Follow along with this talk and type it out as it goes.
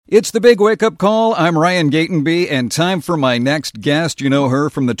It's the big wake-up call. I'm Ryan Gatenby, and time for my next guest. You know her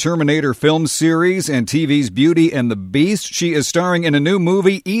from the Terminator film series and TV's Beauty and the Beast. She is starring in a new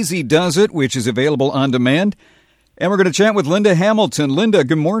movie, Easy Does It, which is available on demand. And we're going to chat with Linda Hamilton. Linda,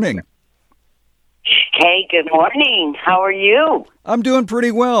 good morning. Hey, good morning. How are you? I'm doing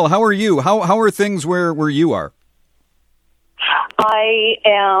pretty well. How are you? How are things where you are? I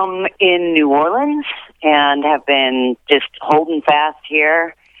am in New Orleans and have been just holding fast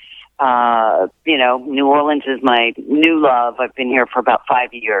here. New Orleans is my new love. I've been here for about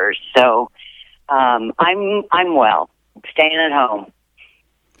 5 years, so I'm well. Staying at home.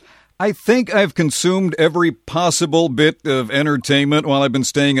 I think I've consumed every possible bit of entertainment while I've been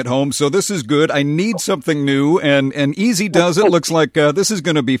staying at home, so this is good. I need something new, and Easy Does It looks like this is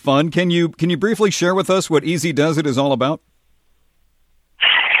going to be fun. Can you briefly share with us what Easy Does It is all about?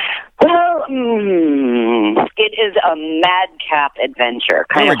 Well, it is a madcap adventure,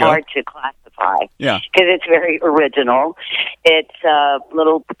 kind of hard to classify. Yeah. Because it's very original. It's a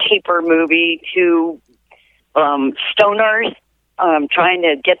little caper movie, two stoners trying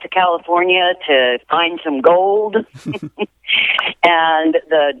to get to California to find some gold. And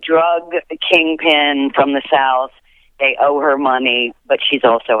the drug kingpin from the South, they owe her money, but she's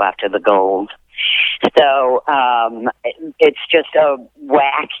also after the gold. So it's just a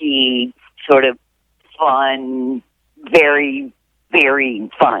wacky, sort of fun, very, very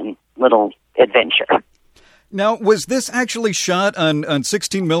fun little adventure. Now, was this actually shot on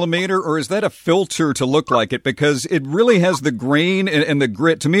 16 millimeter, or is that a filter to look like it? Because it really has the grain and the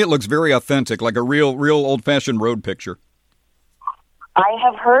grit. To me, it looks very authentic, like a real old-fashioned road picture. I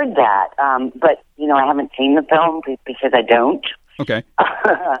have heard that, but, I haven't seen the film because I don't. Okay.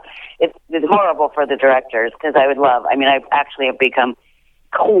 It's horrible for the directors because I actually have become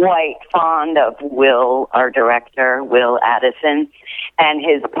quite fond of Will, our director, Will Addison, and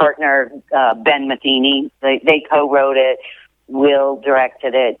his partner, Ben Matheny. They co-wrote it. Will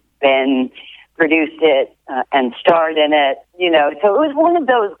directed it. Ben produced it and starred in it. So it was one of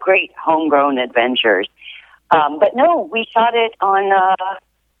those great homegrown adventures. But no, we shot it on,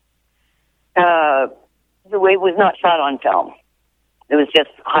 the way it was not shot on film. It was just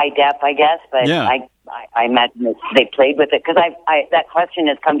high def, I guess, but yeah. I imagine they played with it because that question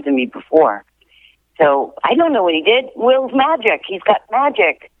has come to me before. So I don't know what he did. Will's magic. He's got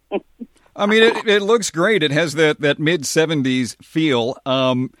magic. I mean, it looks great. It has that mid-'70s feel.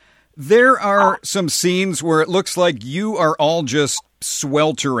 There are some scenes where it looks like you are all just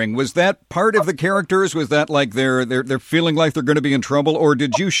sweltering. Was that part of the characters? Was that like they're feeling like they're going to be in trouble, or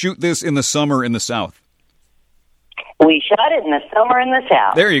did you shoot this in the summer in the South? We shot it in the summer in the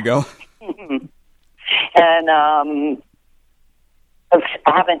South. There you go. And I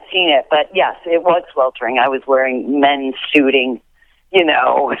haven't seen it, but yes, it was sweltering. I was wearing men's suiting, heavy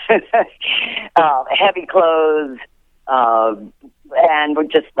clothes, and we're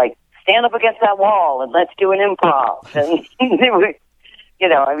just like, stand up against that wall and let's do an improv. And,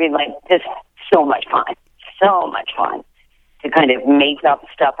 just so much fun. So much fun to kind of make up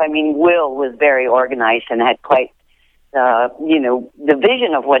stuff. I mean, Will was very organized and had quite the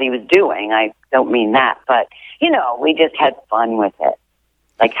vision of what he was doing. I don't mean that, but, we just had fun with it.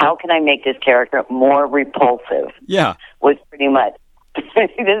 Like, how can I make this character more repulsive? Yeah. Was pretty much, I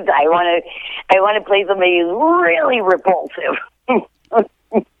want to play somebody who's really repulsive.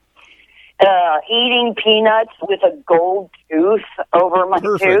 Eating peanuts with a gold tooth over my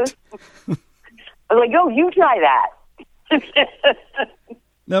Perfect. tooth. I was like, you try that.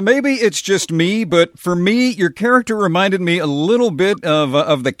 Now, maybe it's just me, but for me, your character reminded me a little bit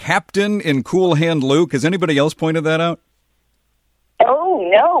of the captain in Cool Hand Luke. Has anybody else pointed that out? Oh,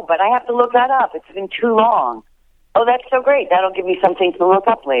 no, but I have to look that up. It's been too long. Oh, that's so great. That'll give me something to look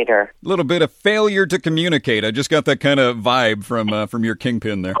up later. A little bit of failure to communicate. I just got that kind of vibe from your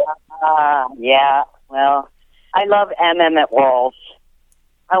kingpin there. Yeah, well, I love Emmett Walsh.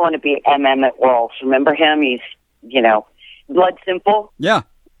 I want to be Emmett Walsh. Remember him? He's, Blood Simple. Yeah.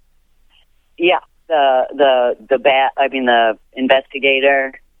 Yeah, the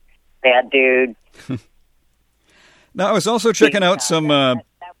investigator, bad dude. Now, I was also checking out some... that would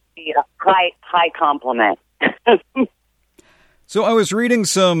be a high compliment. So I was reading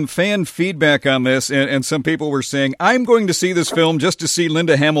some fan feedback on this, and some people were saying, I'm going to see this film just to see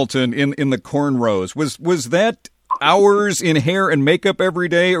Linda Hamilton in the cornrows. Was that hours in hair and makeup every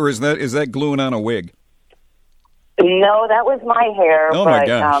day, or is that gluing on a wig? No, that was my hair. Oh, but, my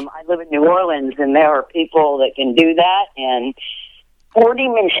gosh. I live in New Orleans, and there are people that can do that in 40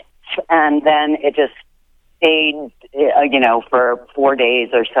 minutes, and then it just stayed, for 4 days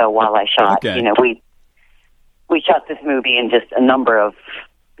or so while I shot. Okay. We shot this movie in just a number of,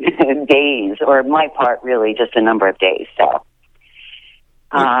 days, or my part, really, just a number of days. So,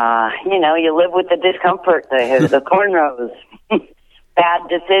 you live with the discomfort, the cornrows. Bad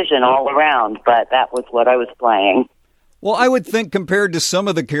decision all around, but that was what I was playing. Well, I would think compared to some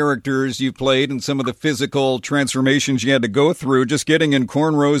of the characters you played and some of the physical transformations you had to go through, just getting in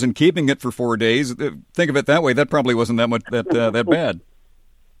cornrows and keeping it for 4 days, think of it that way, that probably wasn't that bad.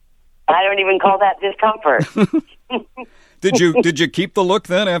 I don't even call that discomfort. Did you keep the look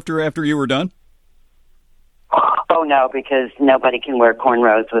then after you were done? Oh, no, because nobody can wear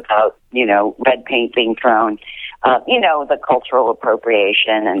cornrows without, red paint being thrown. The cultural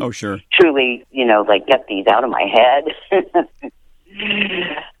appropriation and truly, get these out of my head.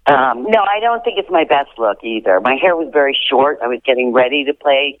 No, I don't think it's my best look either. My hair was very short. I was getting ready to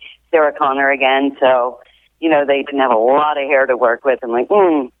play Sarah Connor again, so, they didn't have a lot of hair to work with. I'm like,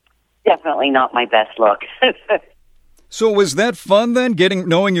 definitely not my best look. So was that fun then,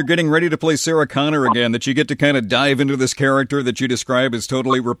 knowing you're getting ready to play Sarah Connor again, that you get to kind of dive into this character that you describe as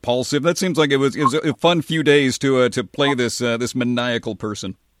totally repulsive? That seems like it was a fun few days to play this maniacal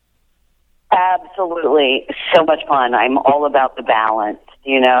person. Absolutely. So much fun. I'm all about the balance,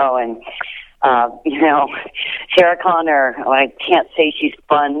 and Sarah Connor, I can't say she's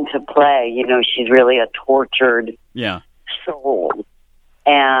fun to play. She's really a tortured soul.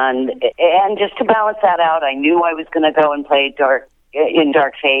 And just to balance that out, I knew I was going to go and play Dark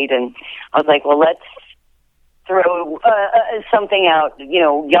Fate, and I was like, well, let's throw something out.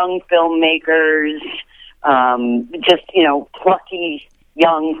 Young filmmakers, plucky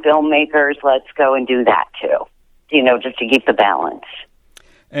young filmmakers. Let's go and do that too. Just to keep the balance.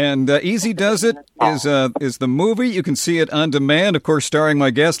 And Easy Does It is the movie. You can see it on demand, of course, starring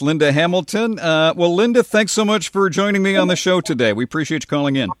my guest, Linda Hamilton. Well, Linda, thanks so much for joining me on the show today. We appreciate you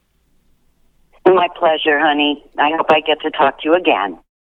calling in. My pleasure, honey. I hope I get to talk to you again.